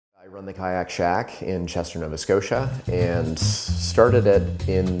run the Kayak Shack in Chester, Nova Scotia, and started it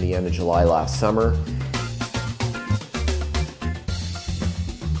in the end of July last summer.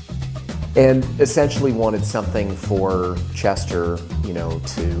 And essentially wanted something for Chester,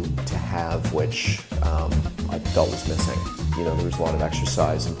 to have, which I felt was missing. There was a lot of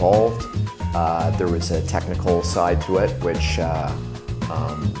exercise involved. There was a technical side to it, which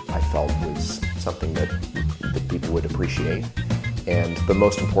I felt was something that people would appreciate. But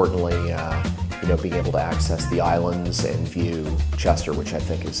most importantly, being able to access the islands and view Chester, which I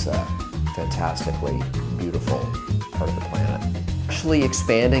think is a fantastically beautiful part of the planet. Actually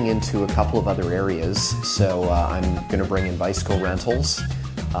expanding into a couple of other areas, so I'm going to bring in bicycle rentals.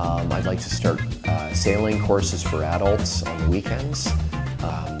 I'd like to start sailing courses for adults on the weekends.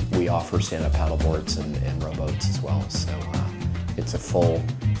 We offer stand-up paddleboards and rowboats as well, so it's a full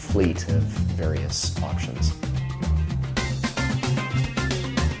fleet of various options.